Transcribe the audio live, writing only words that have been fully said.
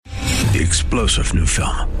The explosive new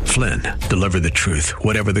film, Flynn, deliver the truth,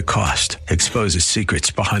 whatever the cost, exposes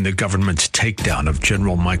secrets behind the government's takedown of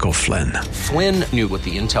General Michael Flynn. Flynn knew what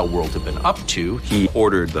the intel world had been up to. He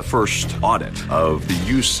ordered the first audit of the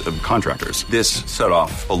use of contractors. This set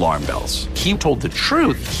off alarm bells. He told the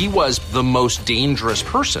truth. He was the most dangerous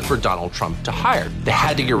person for Donald Trump to hire. They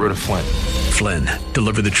had to get rid of Flynn. Flynn,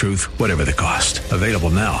 deliver the truth, whatever the cost. Available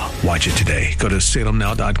now. Watch it today. Go to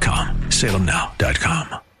salemnow.com.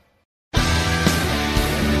 salemnow.com.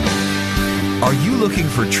 Are you looking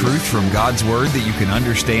for truth from God's Word that you can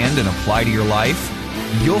understand and apply to your life?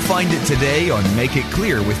 You'll find it today on Make It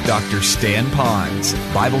Clear with Dr. Stan Ponz,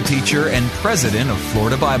 Bible teacher and president of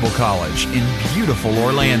Florida Bible College in beautiful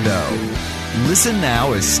Orlando. Listen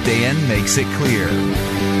now as Stan makes it clear.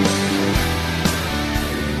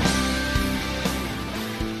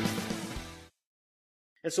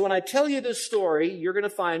 And so when I tell you this story, you're going to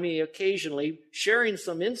find me occasionally sharing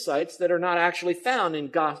some insights that are not actually found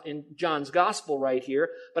in John's gospel right here.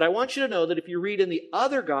 But I want you to know that if you read in the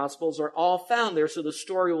other gospels, are all found there, so the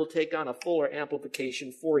story will take on a fuller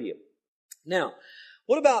amplification for you. Now,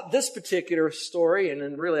 what about this particular story? And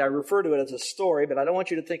then really I refer to it as a story, but I don't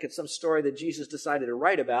want you to think it's some story that Jesus decided to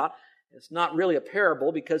write about. It's not really a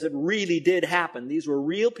parable because it really did happen. These were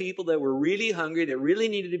real people that were really hungry, that really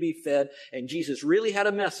needed to be fed, and Jesus really had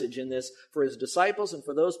a message in this for his disciples and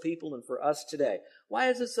for those people and for us today. Why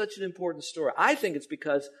is this such an important story? I think it's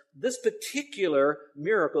because this particular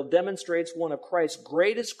miracle demonstrates one of Christ's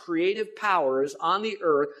greatest creative powers on the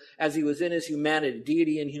earth as he was in his humanity,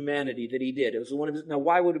 deity and humanity that he did. It was one of his, now,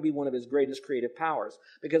 why would it be one of his greatest creative powers?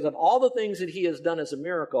 Because of all the things that he has done as a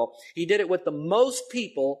miracle, he did it with the most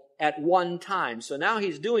people at one time. So now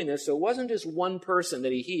he's doing this, so it wasn't just one person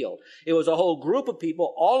that he healed. It was a whole group of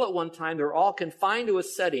people all at one time. They were all confined to a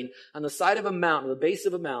setting on the side of a mountain, the base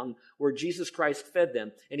of a mountain, where Jesus Christ fed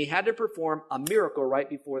them. And he had to perform a miracle right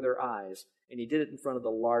before their eyes. And he did it in front of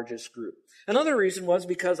the largest group. Another reason was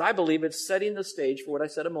because I believe it's setting the stage for what I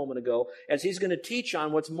said a moment ago, as he's going to teach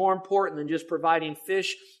on what's more important than just providing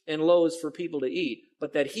fish and loaves for people to eat,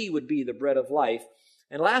 but that he would be the bread of life.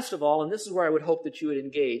 And last of all, and this is where I would hope that you would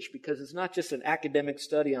engage, because it's not just an academic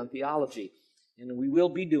study on theology, and we will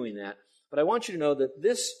be doing that, but I want you to know that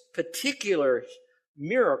this particular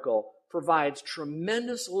miracle provides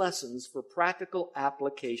tremendous lessons for practical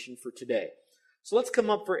application for today. So let's come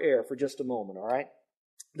up for air for just a moment, all right?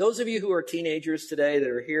 Those of you who are teenagers today that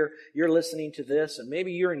are here, you're listening to this, and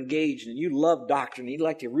maybe you're engaged and you love doctrine, and you'd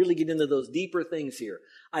like to really get into those deeper things here.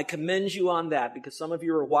 I commend you on that, because some of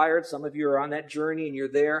you are wired, some of you are on that journey and you're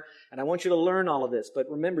there, and I want you to learn all of this. But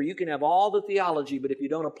remember, you can have all the theology, but if you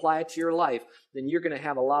don't apply it to your life, then you're going to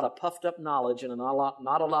have a lot of puffed up knowledge and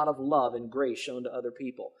not a lot of love and grace shown to other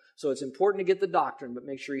people. So it's important to get the doctrine, but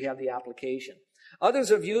make sure you have the application.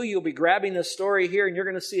 Others of you, you'll be grabbing this story here, and you're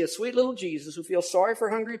going to see a sweet little Jesus who feels sorry for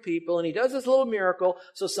hungry people, and he does this little miracle,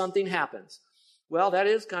 so something happens. Well, that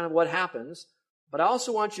is kind of what happens, but I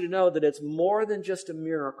also want you to know that it's more than just a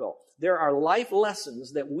miracle. There are life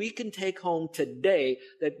lessons that we can take home today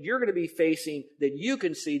that you're going to be facing, that you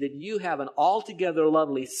can see that you have an altogether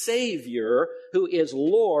lovely Savior who is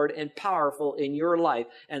Lord and powerful in your life,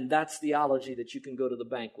 and that's theology that you can go to the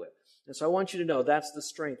bank with. And so I want you to know that's the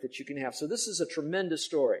strength that you can have. So this is a tremendous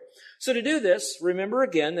story. So to do this, remember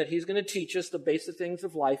again that he's going to teach us the basic things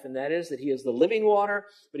of life, and that is that he is the living water,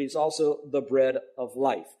 but he's also the bread of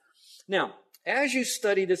life. Now, as you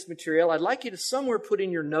study this material, I'd like you to somewhere put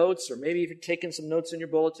in your notes, or maybe if you're taking some notes in your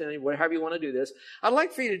bulletin, however you want to do this, I'd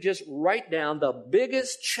like for you to just write down the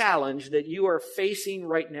biggest challenge that you are facing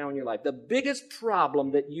right now in your life, the biggest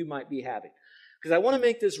problem that you might be having. Because I want to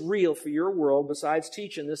make this real for your world besides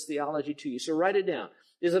teaching this theology to you. So write it down.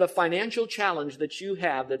 Is it a financial challenge that you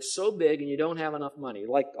have that's so big and you don't have enough money?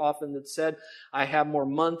 Like often it's said, I have more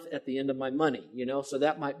month at the end of my money, so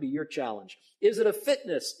that might be your challenge. Is it a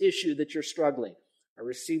fitness issue that you're struggling? I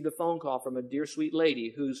received a phone call from a dear sweet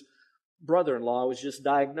lady whose brother-in-law was just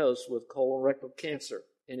diagnosed with colorectal cancer.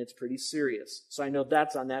 And it's pretty serious. So I know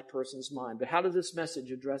that's on that person's mind. But how does this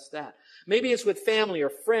message address that? Maybe it's with family or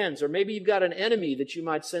friends, or maybe you've got an enemy that you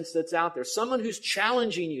might sense that's out there. Someone who's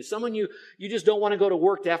challenging you. Someone you just don't want to go to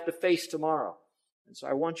work to have to face tomorrow. And so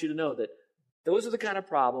I want you to know that those are the kind of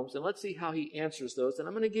problems, and let's see how he answers those. And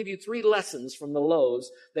I'm going to give you 3 lessons from the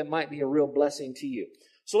loaves that might be a real blessing to you.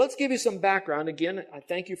 So let's give you some background. Again, I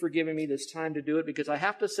thank you for giving me this time to do it, because I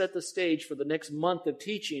have to set the stage for the next month of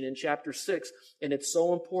teaching in chapter 6, and it's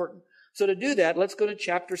so important. So to do that, let's go to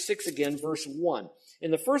chapter 6 again, verse 1. In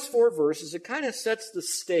the first 4 verses, it kind of sets the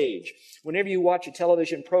stage. Whenever you watch a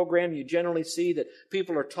television program, you generally see that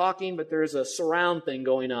people are talking, but there's a surround thing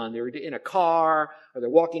going on. They're in a car, or they're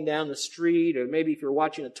walking down the street, or maybe if you're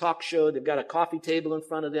watching a talk show, they've got a coffee table in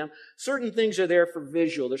front of them. Certain things are there for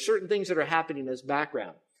visual. There's certain things that are happening as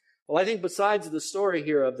background. Well, I think besides the story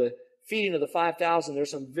here of the feeding of the 5,000, there's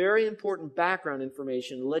some very important background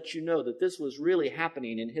information to let you know that this was really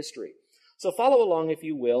happening in history. So follow along, if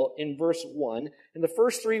you will, in verse 1. And the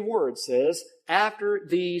first 3 words says, after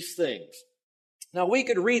these things. Now, we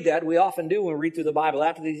could read that. We often do when we read through the Bible.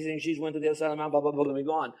 After these things, Jesus went to the other side of the mountain, blah, blah, blah, and we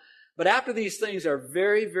go on. But after these things are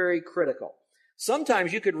very, very critical.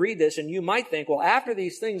 Sometimes you could read this and you might think, well, after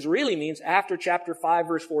these things really means after chapter 5,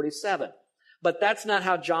 verse 47. But that's not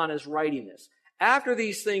how John is writing this. After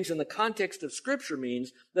these things in the context of Scripture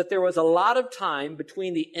means that there was a lot of time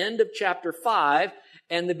between the end of chapter 5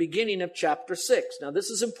 and the beginning of chapter 6. Now, this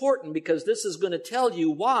is important because this is going to tell you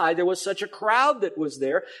why there was such a crowd that was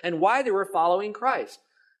there and why they were following Christ.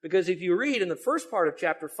 Because if you read in the first part of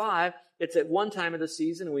chapter 5, it's at one time of the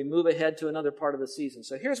season, and we move ahead to another part of the season.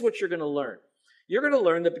 So here's what you're going to learn. You're going to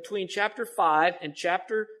learn that between chapter 5 and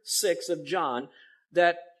chapter 6 of John,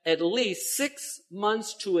 that at least 6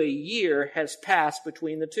 months to a year has passed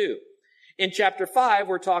between the two. In chapter 5,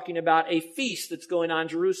 we're talking about a feast that's going on in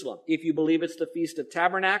Jerusalem. If you believe it's the Feast of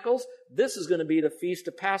Tabernacles, this is going to be the Feast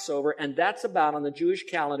of Passover, and that's about, on the Jewish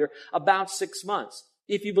calendar, about 6 months.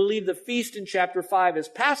 If you believe the feast in chapter 5 is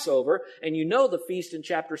Passover, and you know the feast in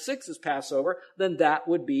chapter 6 is Passover, then that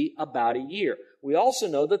would be about a year. We also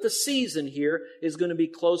know that the season here is going to be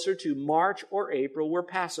closer to March or April, where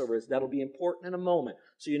Passover is. That'll be important in a moment,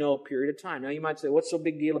 so you know a period of time. Now you might say, what's so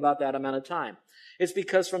big deal about that amount of time? It's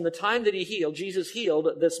because from the time that Jesus healed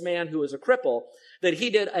this man who was a cripple, that he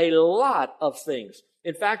did a lot of things.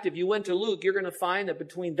 In fact, if you went to Luke, you're going to find that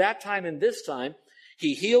between that time and this time,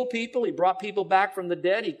 he healed people, he brought people back from the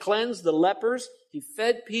dead, he cleansed the lepers, he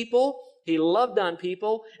fed people, he loved on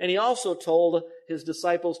people, and he also told his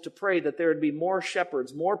disciples to pray that there would be more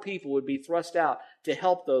shepherds, more people would be thrust out to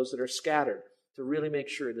help those that are scattered, to really make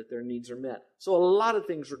sure that their needs are met. So a lot of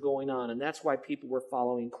things were going on, and that's why people were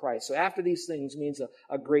following Christ. So after these things means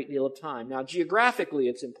a great deal of time. Now, geographically,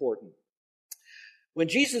 it's important. When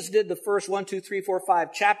Jesus did the first 1, 2, 3, 4,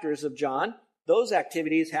 5 chapters of John, those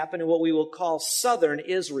activities happened in what we will call southern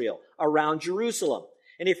Israel, around Jerusalem.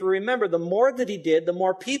 And if you remember, the more that he did, the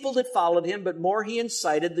more people that followed him, but more he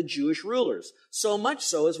incited the Jewish rulers. So much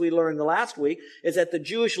so, as we learned the last week, is that the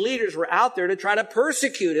Jewish leaders were out there to try to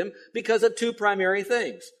persecute him because of 2 primary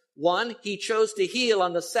things. One, he chose to heal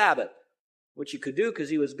on the Sabbath, which he could do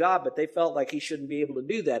because he was God, but they felt like he shouldn't be able to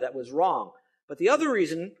do that. That was wrong. But the other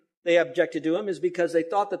reason they objected to him is because they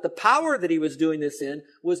thought that the power that he was doing this in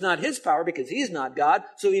was not his power because he's not God,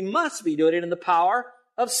 so he must be doing it in the power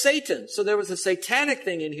of Satan. So there was a satanic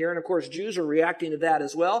thing in here, and of course Jews are reacting to that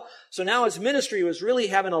as well. So now his ministry was really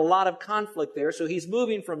having a lot of conflict there, so he's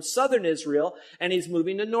moving from southern Israel and he's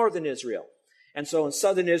moving to northern Israel. And so in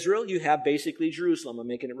southern Israel, you have basically Jerusalem. I'm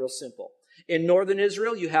making it real simple. In northern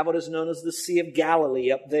Israel, you have what is known as the Sea of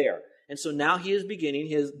Galilee up there. And so now he is beginning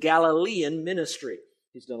his Galilean ministry.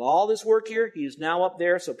 He's done all this work here. He is now up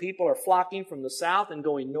there, so people are flocking from the south and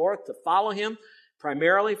going north to follow him,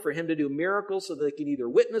 primarily for him to do miracles so they can either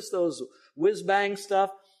witness those whiz-bang stuff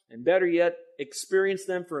and better yet, experience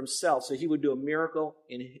them for himself. So he would do a miracle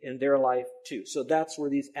in their life too. So that's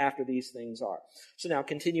where after these things are. So now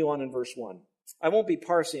continue on in verse 1. I won't be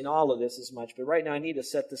parsing all of this as much, but right now I need to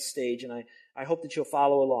set the stage, and I hope that you'll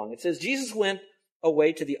follow along. It says, Jesus went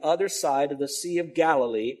away to the other side of the Sea of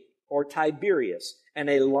Galilee, or Tiberias, and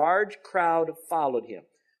a large crowd followed him.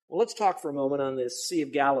 Well, let's talk for a moment on this Sea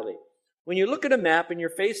of Galilee. When you look at a map and you're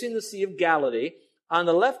facing the Sea of Galilee, on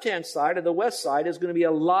the left-hand side or the west side is going to be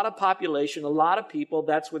a lot of population, a lot of people.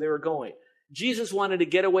 That's where they were going. Jesus wanted to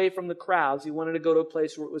get away from the crowds. He wanted to go to a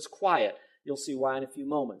place where it was quiet. You'll see why in a few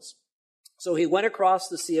moments. So he went across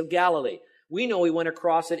the Sea of Galilee. We know he went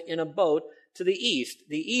across it in a boat to the east.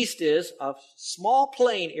 The east is a small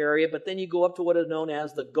plain area, but then you go up to what is known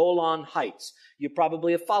as the Golan Heights. You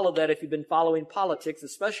probably have followed that if you've been following politics,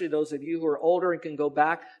 especially those of you who are older and can go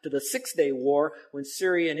back to the 6-Day War when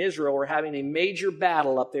Syria and Israel were having a major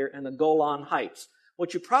battle up there in the Golan Heights.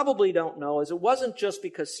 What you probably don't know is it wasn't just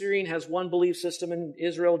because Syrian has one belief system and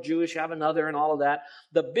Israel, Jewish, have another and all of that.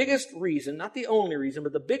 The biggest reason, not the only reason,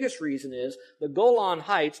 but the biggest reason is the Golan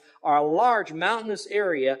Heights are a large mountainous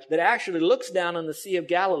area that actually looks down on the Sea of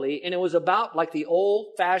Galilee, and it was about like the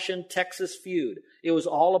old-fashioned Texas feud. It was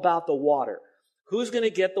all about the water. Who's going to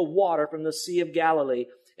get the water from the Sea of Galilee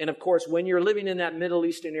And of course, when you're living in that Middle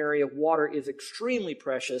Eastern area, water is extremely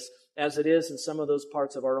precious, as it is in some of those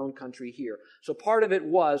parts of our own country here. So part of it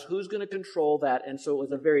was, who's going to control that? And so it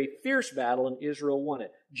was a very fierce battle, and Israel won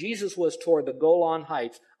it. Jesus was toward the Golan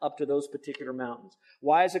Heights up to those particular mountains.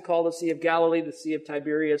 Why is it called the Sea of Galilee, the Sea of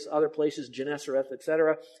Tiberias, other places, Gennesareth,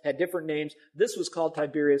 etc., had different names? This was called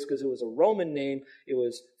Tiberias because it was a Roman name. It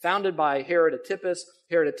was founded by Herod Antipas.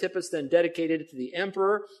 Herod Antipas then dedicated it to the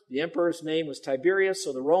emperor. The emperor's name was Tiberius,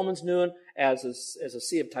 so the Romans knew it as a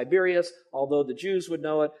Sea of Tiberias, although the Jews would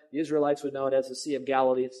know it, the Israelites would know it as the Sea of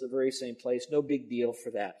Galilee. It's the very same place. No big deal for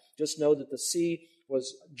that. Just know that the sea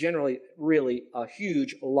was generally really a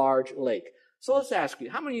huge, large lake. So let's ask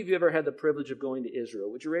you, how many of you ever had the privilege of going to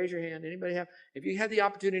Israel? Would you raise your hand? Anybody have? If you had the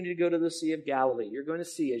opportunity to go to the Sea of Galilee, you're going to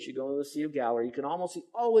see, as you go to the Sea of Galilee, you can almost see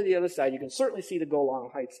all the way to the other side. You can certainly see the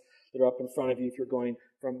Golan Heights that are up in front of you if you're going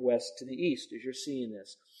from west to the east, as you're seeing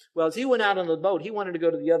this. Well, as he went out on the boat, he wanted to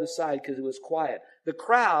go to the other side because it was quiet. The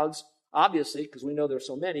crowds, obviously, because we know there's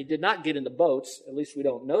so many, did not get in the boats. At least we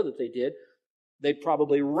don't know that they did. They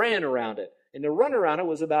probably ran around it. And the run around it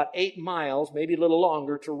was about 8 miles, maybe a little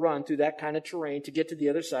longer, to run through that kind of terrain to get to the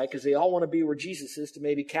other side, because they all want to be where Jesus is to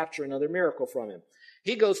maybe capture another miracle from him.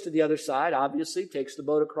 He goes to the other side, obviously, takes the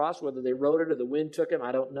boat across. Whether they rowed it or the wind took him,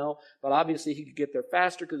 I don't know. But obviously he could get there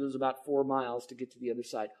faster because it was about 4 miles to get to the other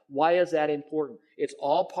side. Why is that important? It's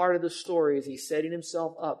all part of the story as he's setting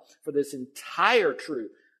himself up for this entire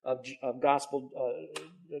truth of Gospel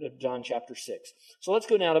of John chapter 6. So let's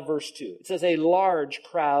go now to verse 2. It says, a large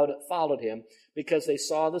crowd followed him because they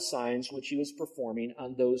saw the signs which he was performing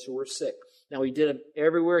on those who were sick. Now he did it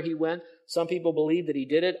everywhere he went. Some people believe that he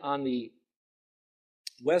did it on the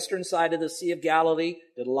western side of the Sea of Galilee,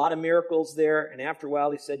 did a lot of miracles there, and after a while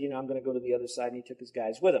he said, I'm going to go to the other side, and he took his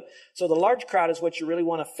guys with him. So the large crowd is what you really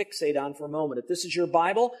want to fixate on for a moment. If this is your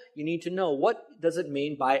Bible, you need to know, what does it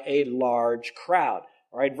mean by a large crowd?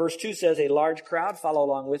 All right, verse 2 says, a large crowd. Follow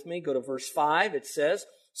along with me. Go to verse 5. It says,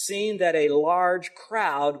 seeing that a large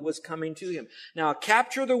crowd was coming to him. Now,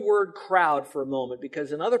 capture the word crowd for a moment,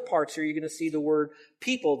 because in other parts here, you're going to see the word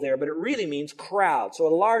people there, but it really means crowd. So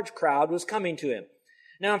a large crowd was coming to him.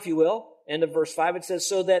 Now, if you will, end of verse 5, it says,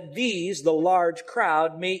 so that these, the large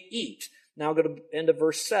crowd, may eat. Now go to end of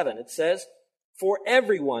verse 7. It says, for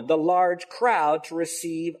everyone, the large crowd, to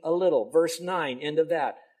receive a little. Verse 9, end of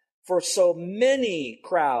that. For so many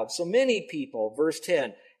crowds, so many people, verse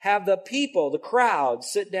 10, have the people, the crowd,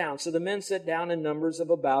 sit down. So the men sit down in numbers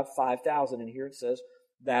of about 5,000. And here it says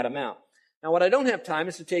that amount. Now, what I don't have time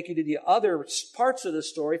is to take you to the other parts of the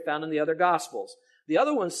story found in the other Gospels. The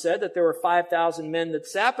other one said that there were 5,000 men that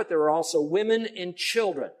sat, but there were also women and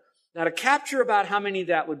children. Now, to capture about how many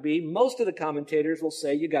that would be, most of the commentators will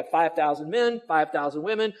say you got 5,000 men, 5,000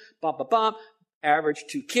 women, average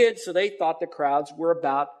 2 kids. So they thought the crowds were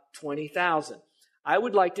about 20,000. I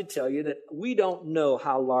would like to tell you that we don't know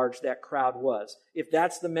how large that crowd was. If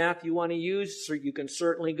that's the math you want to use, so you can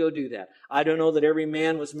certainly go do that. I don't know that every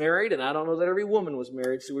man was married, and I don't know that every woman was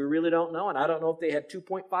married, so we really don't know, and I don't know if they had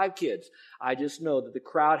 2.5 kids. I just know that the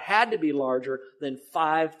crowd had to be larger than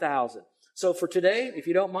 5,000. So for today, if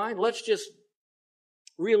you don't mind, let's just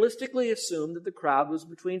realistically assume that the crowd was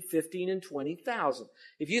between 15 and 20,000.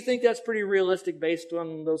 If you think that's pretty realistic based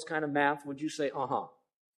on those kind of math, would you say,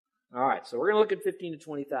 All right, so we're going to look at 15 to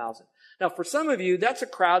 20,000. Now, for some of you, that's a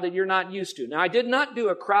crowd that you're not used to. Now, I did not do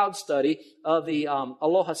a crowd study of the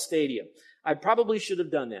Aloha Stadium. I probably should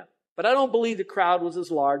have done that. But I don't believe the crowd was as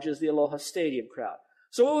large as the Aloha Stadium crowd.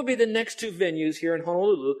 So what would be the next 2 venues here in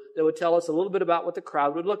Honolulu that would tell us a little bit about what the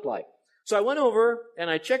crowd would look like? So I went over and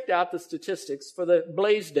I checked out the statistics for the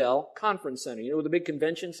Blaisdell Conference Center. You know where the big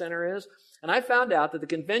convention center is? And I found out that the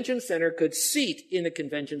convention center could seat in the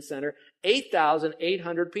convention center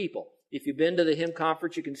 8,800 people. If you've been to the HIM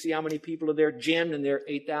conference, you can see how many people are there jammed in there,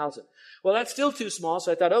 8,000. Well, that's still too small,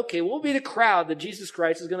 so I thought, okay, what will be the crowd that Jesus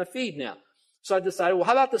Christ is going to feed now? So I decided, well,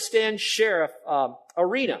 how about the Stan Sheriff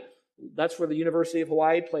Arena? That's where the University of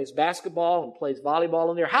Hawaii plays basketball and plays volleyball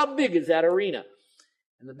in there. How big is that arena?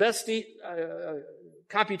 And the best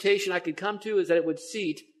computation I could come to is that it would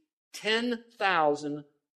seat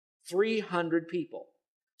 10,300 people.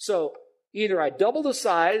 So either I double the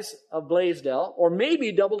size of Blaisdell or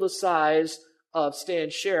maybe double the size of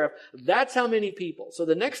Stan Sheriff. That's how many people. So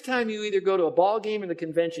the next time you either go to a ball game or the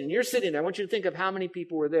convention and you're sitting there, I want you to think of how many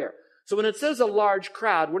people were there. So when it says a large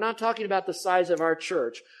crowd, we're not talking about the size of our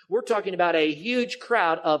church. We're talking about a huge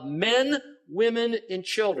crowd of men, women, and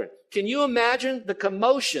children. Can you imagine the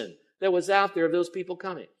commotion that was out there of those people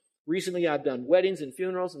coming? Recently, I've done weddings and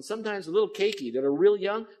funerals, and sometimes a little cakey that are real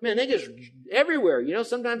young. Man, they just everywhere.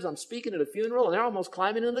 Sometimes I'm speaking at a funeral, and they're almost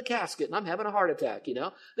climbing in the casket, and I'm having a heart attack,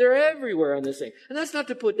 They're everywhere on this thing. And that's not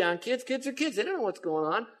to put down kids. Kids are kids. They don't know what's going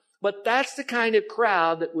on. But that's the kind of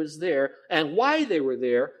crowd that was there. And why they were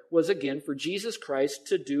there was, again, for Jesus Christ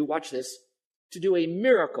to do, watch this, to do a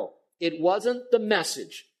miracle. It wasn't the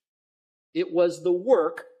message. It was the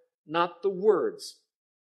work, not the words.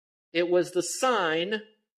 It was the sign,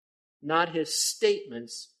 not his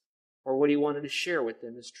statements or what he wanted to share with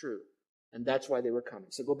them as true. And that's why they were coming.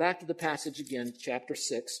 So go back to the passage again, chapter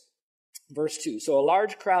 6, verse 2. So a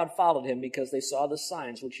large crowd followed him because they saw the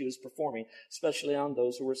signs which he was performing, especially on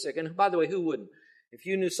those who were sick. And by the way, who wouldn't? If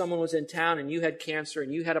you knew someone was in town and you had cancer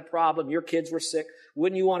and you had a problem, your kids were sick,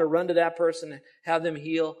 wouldn't you want to run to that person and have them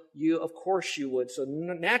heal you? Of course you would. So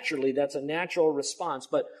naturally, that's a natural response.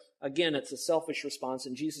 But again, it's a selfish response,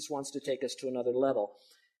 and Jesus wants to take us to another level.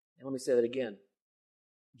 And let me say that again.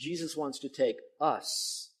 Jesus wants to take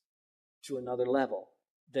us to another level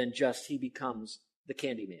than just he becomes the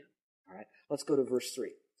candy man. All right, let's go to verse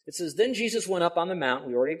 3. It says, Then Jesus went up on the mountain.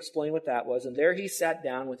 We already explained what that was. And there he sat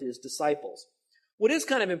down with his disciples. What is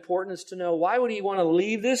kind of important is to know, why would he want to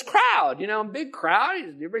leave this crowd? A big crowd.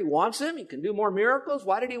 Everybody wants him. He can do more miracles.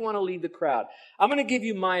 Why did he want to leave the crowd? I'm going to give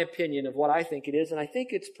you my opinion of what I think it is, and I think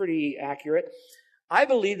it's pretty accurate. I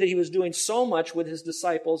believe that he was doing so much with his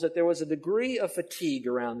disciples that there was a degree of fatigue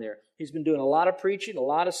around there. He's been doing a lot of preaching, a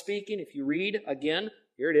lot of speaking. If you read, again,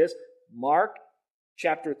 here it is, Mark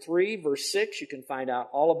chapter 3, verse 6, you can find out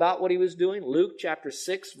all about what he was doing. Luke chapter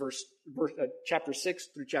 6, chapter 6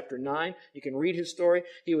 through chapter 9, you can read his story.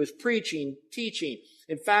 He was preaching, teaching.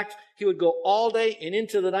 In fact, he would go all day and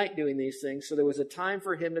into the night doing these things, so there was a time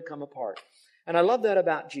for him to come apart. And I love that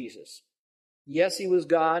about Jesus. Yes, he was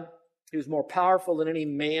God. He was more powerful than any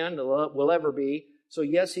man will ever be. So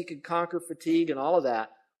yes, he could conquer fatigue and all of that,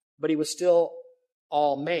 but he was still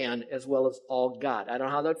all man as well as all God. I don't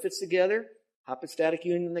know how that fits together. Hypostatic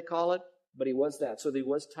union, they call it, but he was that. So he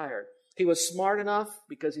was tired. He was smart enough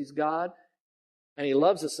because he's God, and he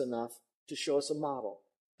loves us enough to show us a model.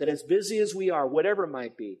 That as busy as we are, whatever it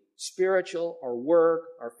might be, spiritual, our work,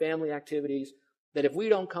 our family activities, that if we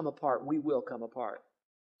don't come apart, we will come apart.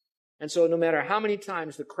 And so no matter how many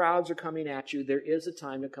times the crowds are coming at you, there is a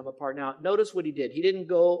time to come apart. Now, notice what he did. He didn't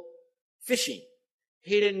go fishing.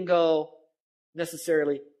 He didn't go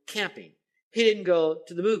necessarily camping. He didn't go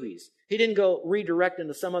to the movies. He didn't go redirect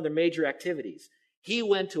into some other major activities. He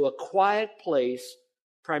went to a quiet place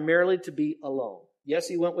primarily to be alone. Yes,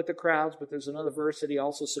 he went with the crowds, but there's another verse that he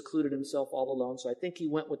also secluded himself all alone. So I think he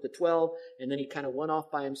went with the 12, and then he kind of went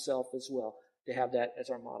off by himself as well to have that as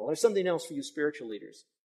our model. There's something else for you spiritual leaders.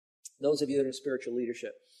 Those of you that are in spiritual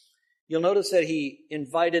leadership. You'll notice that he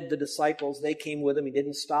invited the disciples. They came with him. He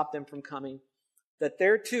didn't stop them from coming. That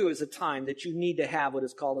there too is a time that you need to have what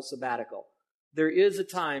is called a sabbatical. There is a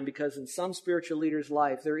time, because in some spiritual leaders'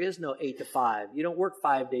 life, there is no 8 to 5. You don't work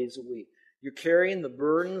 5 days a week. You're carrying the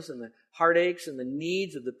burdens and the heartaches and the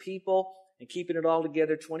needs of the people and keeping it all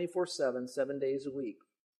together 24/7, 7 days a week.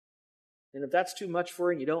 And if that's too much for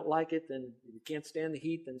you and you don't like it, then if you can't stand the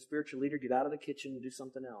heat, then spiritual leader, get out of the kitchen and do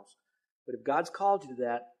something else. But if God's called you to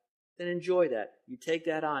that, then enjoy that. You take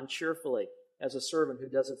that on cheerfully as a servant who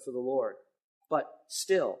does it for the Lord. But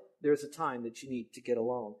still, there's a time that you need to get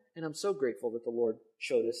alone. And I'm so grateful that the Lord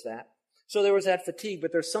showed us that. So there was that fatigue,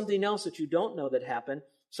 but there's something else that you don't know that happened.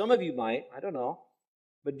 Some of you might, I don't know.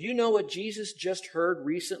 But do you know what Jesus just heard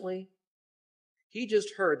recently? He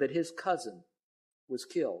just heard that his cousin was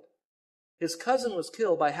killed. His cousin was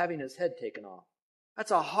killed by having his head taken off.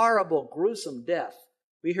 That's a horrible, gruesome death.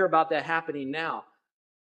 We hear about that happening now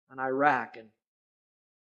in Iraq and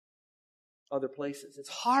other places. It's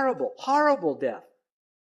horrible, horrible death.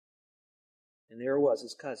 And there was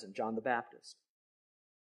his cousin, John the Baptist.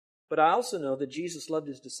 But I also know that Jesus loved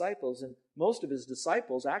his disciples, and most of his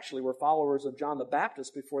disciples actually were followers of John the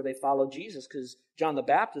Baptist before they followed Jesus, because John the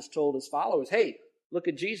Baptist told his followers, hey, look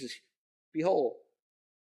at Jesus. Behold,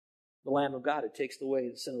 the Lamb of God who takes away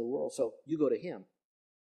the sin of the world. So you go to him.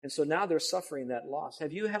 And so now they're suffering that loss.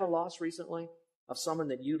 Have you had a loss recently of someone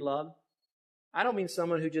that you loved? I don't mean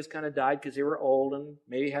someone who just kind of died because they were old and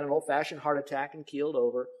maybe had an old-fashioned heart attack and keeled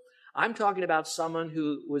over. I'm talking about someone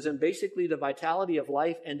who was in basically the vitality of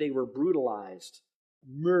life and they were brutalized,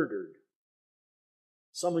 murdered.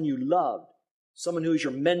 Someone you loved, someone who is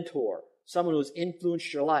your mentor, someone who has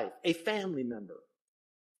influenced your life, a family member.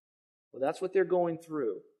 Well, that's what they're going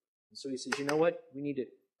through. And so he says, you know what? We need to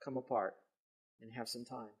come apart and have some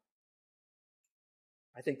time.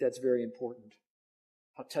 I think that's very important.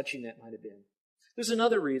 How touching that might have been. There's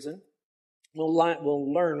another reason.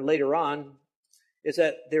 we'll learn later on is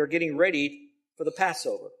that they were getting ready for the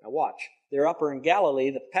Passover. Now watch. They're up in Galilee.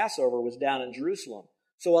 The Passover was down in Jerusalem.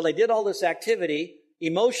 So while they did all this activity,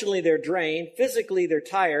 emotionally they're drained, physically they're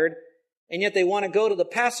tired, and yet they want to go to the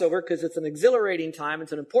Passover because it's an exhilarating time.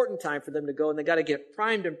 It's an important time for them to go, and they got to get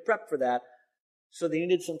primed and prepped for that. So they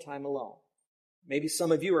needed some time alone. Maybe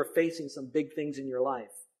some of you are facing some big things in your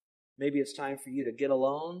life. Maybe it's time for you to get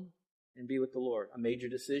alone and be with the Lord. A major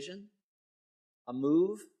decision, a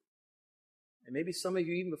move, and maybe some of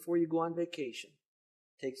you, even before you go on vacation,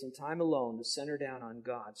 take some time alone to center down on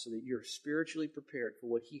God so that you're spiritually prepared for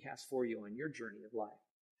what He has for you on your journey of life.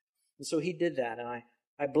 And so He did that, and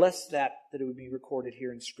I bless that it would be recorded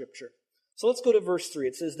here in Scripture. So let's go to verse 3.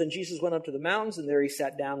 It says, Then Jesus went up to the mountains, and there He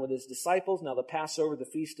sat down with His disciples. Now the Passover, the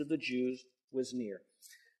feast of the Jews, was near.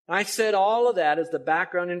 I said all of that as the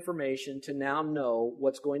background information to now know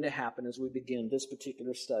what's going to happen as we begin this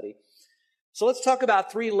particular study. So let's talk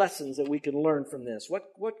about 3 lessons that we can learn from this.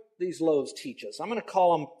 What these loaves teach us. I'm going to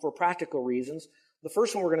call them, for practical reasons, the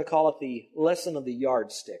first one we're going to call it the lesson of the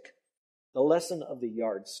yardstick. The lesson of the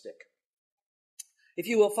yardstick. If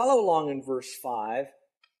you will follow along in verse 5,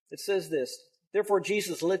 it says this, Therefore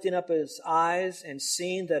Jesus, lifting up His eyes and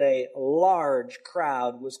seeing that a large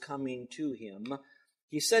crowd was coming to Him,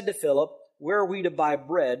 He said to Philip, Where are we to buy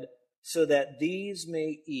bread so that these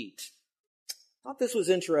may eat? I thought this was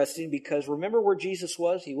interesting because remember where Jesus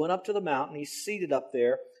was? He went up to the mountain. He's seated up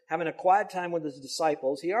there, having a quiet time with His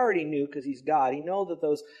disciples. He already knew because He's God. He knew that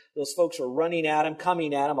those folks are running at Him,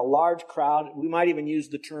 coming at Him, a large crowd. We might even use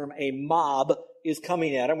the term a mob is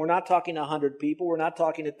coming at Him. We're not talking 100 people. We're not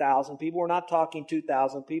talking 1,000 people. We're not talking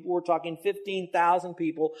 2,000 people. We're talking 15,000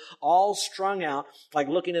 people all strung out like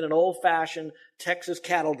looking at an old-fashioned Texas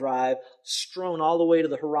cattle drive strewn all the way to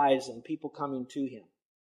the horizon, people coming to Him.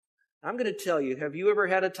 I'm going to tell you, have you ever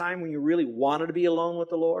had a time when you really wanted to be alone with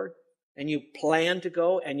the Lord? And you planned to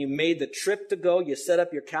go, and you made the trip to go, you set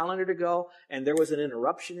up your calendar to go, and there was an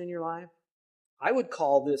interruption in your life? I would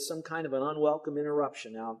call this some kind of an unwelcome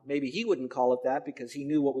interruption. Now, maybe He wouldn't call it that because He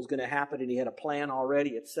knew what was going to happen and He had a plan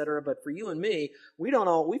already, etc. But for you and me, we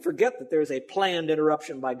forget that there's a planned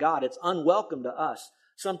interruption by God. It's unwelcome to us.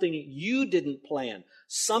 Something you didn't plan.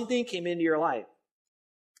 Something came into your life.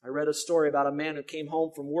 I read a story about a man who came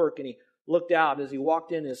home from work and he looked out as he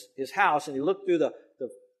walked in his house and he looked through the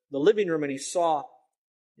living room and he saw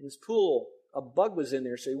in his pool a bug was in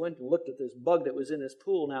there. So he went and looked at this bug that was in his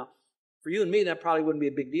pool. Now, for you and me, that probably wouldn't be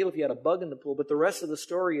a big deal if you had a bug in the pool. But the rest of the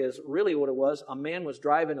story is really what it was. A man was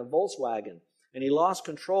driving a Volkswagen and he lost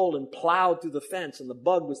control and plowed through the fence. And the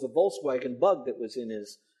bug was the Volkswagen bug that was in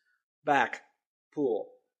his back pool.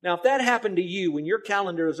 Now, if that happened to you when your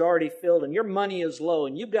calendar is already filled and your money is low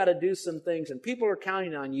and you've got to do some things and people are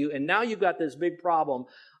counting on you and now you've got this big problem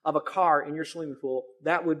of a car in your swimming pool,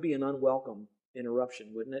 that would be an unwelcome interruption,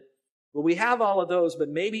 wouldn't it? Well, we have all of those, but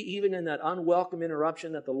maybe even in that unwelcome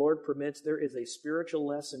interruption that the Lord permits, there is a spiritual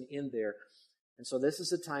lesson in there. And so this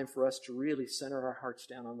is a time for us to really center our hearts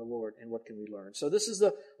down on the Lord and what can we learn. So this is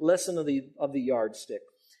the lesson of the yardstick.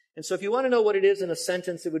 And so if you want to know what it is in a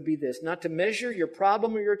sentence, it would be this: not to measure your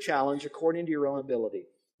problem or your challenge according to your own ability.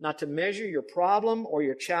 Not to measure your problem or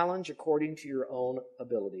your challenge according to your own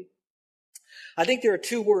ability. I think there are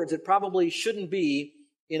 2 words that probably shouldn't be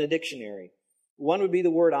in a dictionary. One would be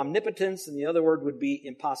the word omnipotence, and the other word would be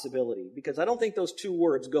impossibility. Because I don't think those 2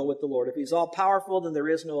 words go with the Lord. If He's all-powerful, then there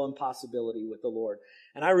is no impossibility with the Lord.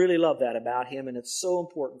 And I really love that about Him, and it's so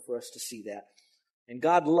important for us to see that. And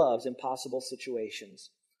God loves impossible situations.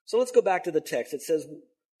 So let's go back to the text. It says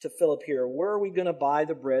to Philip here, where are we going to buy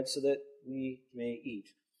the bread so that we may eat?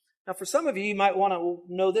 Now, for some of you, you might want to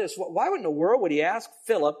know this. Why in the world would He ask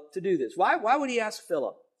Philip to do this? Why would He ask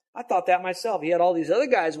Philip? I thought that myself. He had all these other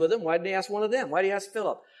guys with Him. Why didn't He ask one of them? Why did He ask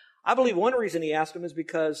Philip? I believe one reason He asked him is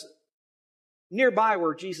because nearby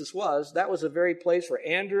where Jesus was, that was a very place where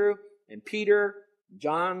Andrew and Peter,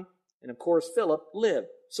 John, and of course Philip lived.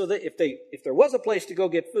 So that if there was a place to go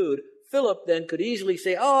get food, Philip then could easily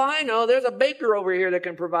say, oh, I know, there's a baker over here that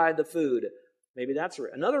can provide the food. Maybe that's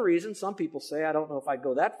another reason. Some people say, I don't know if I'd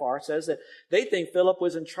go that far, says that they think Philip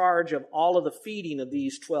was in charge of all of the feeding of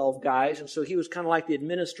these 12 guys, and so he was kind of like the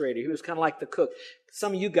administrator. He was kind of like the cook.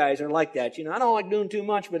 Some of you guys are like that. I don't like doing too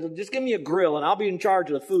much, but just give me a grill, and I'll be in charge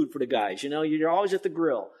of the food for the guys. You're always at the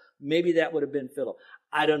grill. Maybe that would have been Philip.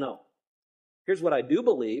 I don't know. Here's what I do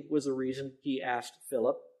believe was the reason He asked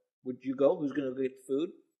Philip, would you go? Who's going to get the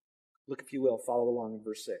food? Look, if you will, follow along in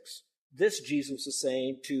verse 6. This Jesus is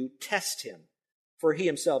saying to test Him. For He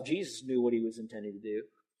Himself, Jesus, knew what He was intending to do.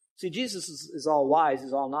 See, Jesus is all wise,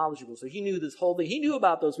 he's all knowledgeable, so he knew this whole thing. He knew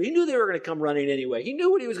about those. He knew they were going to come running anyway. He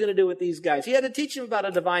knew what he was going to do with these guys. He had to teach them about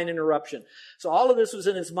a divine interruption. So all of this was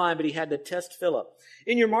in his mind, but he had to test Philip.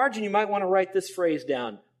 In your margin, you might want to write this phrase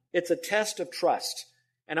down. It's a test of trust.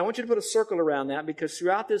 And I want you to put a circle around that, because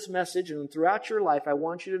throughout this message and throughout your life, I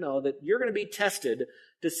want you to know that you're going to be tested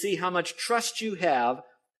to see how much trust you have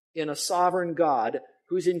in a sovereign God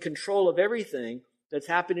who's in control of everything that's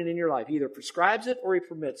happening in your life. He either prescribes it or he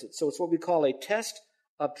permits it. So it's what we call a test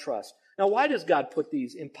of trust. Now, why does God put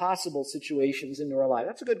these impossible situations into our life?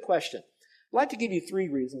 That's a good question. I'd like to give you 3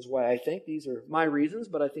 reasons why I think. These are my reasons,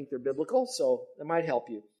 but I think they're biblical, so it might help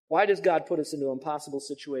you. Why does God put us into an impossible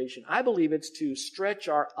situation? I believe it's to stretch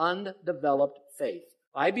our undeveloped faith.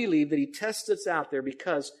 I believe that he tests us out there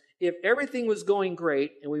because if everything was going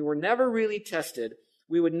great and we were never really tested,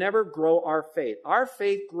 we would never grow our faith. Our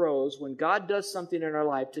faith grows when God does something in our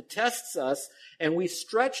life to test us, and we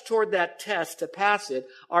stretch toward that test to pass it.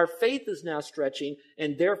 Our faith is now stretching,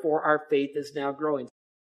 and therefore our faith is now growing.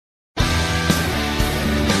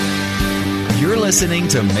 You're listening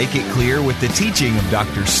to Make It Clear with the teaching of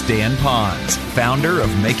Dr. Stan Ponz, founder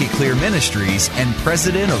of Make It Clear Ministries and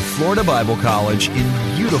president of Florida Bible College in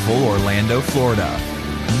beautiful Orlando, Florida.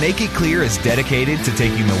 Make It Clear is dedicated to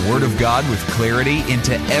taking the Word of God with clarity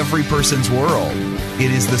into every person's world.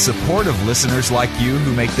 It is the support of listeners like you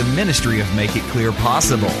who make the ministry of Make It Clear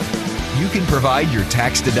possible. You can provide your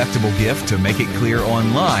tax-deductible gift to Make It Clear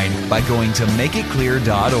online by going to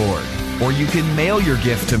makeitclear.org. Or you can mail your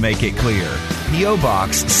gift to Make It Clear, P.O.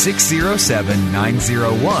 Box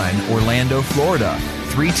 607901, Orlando, Florida,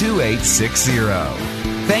 32860.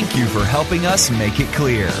 Thank you for helping us make it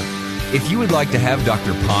clear. If you would like to have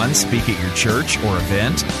Dr. Ponz speak at your church or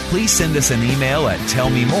event, please send us an email at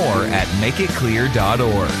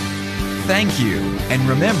tellmemore@makeitclear.org. Thank you, and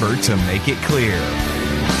remember to make it clear.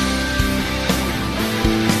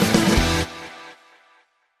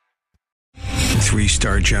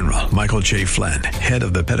 Three-star General Michael J. Flynn, head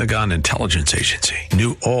of the Pentagon Intelligence Agency,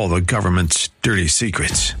 knew all the government's dirty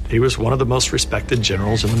secrets. He was one of the most respected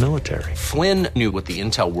generals in the military. Flynn knew what the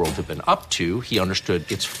intel world had been up to. He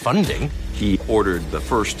understood its funding. He ordered the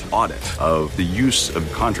first audit of the use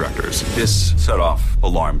of contractors. This set off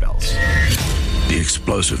alarm bells. The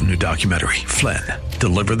explosive new documentary, Flynn,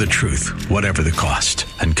 Deliver the Truth, Whatever the Cost,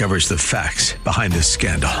 uncovers the facts behind this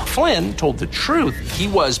scandal. Flynn told the truth. He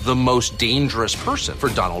was the most dangerous person for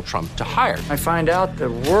Donald Trump to hire. I find out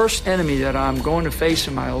the worst enemy that I'm going to face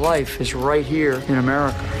in my life is right here in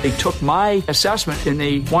America. They took my assessment and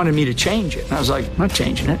they wanted me to change it. And I was like, I'm not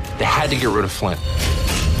changing it. They had to get rid of Flynn.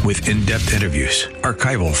 With in-depth interviews,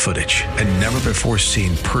 archival footage, and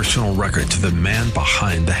never-before-seen personal records of the man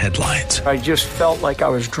behind the headlines. I just felt like I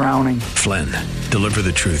was drowning. Flynn, Deliver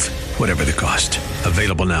the Truth, Whatever the Cost.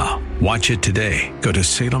 Available now. Watch it today. Go to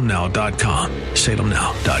salemnow.com.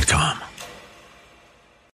 salemnow.com.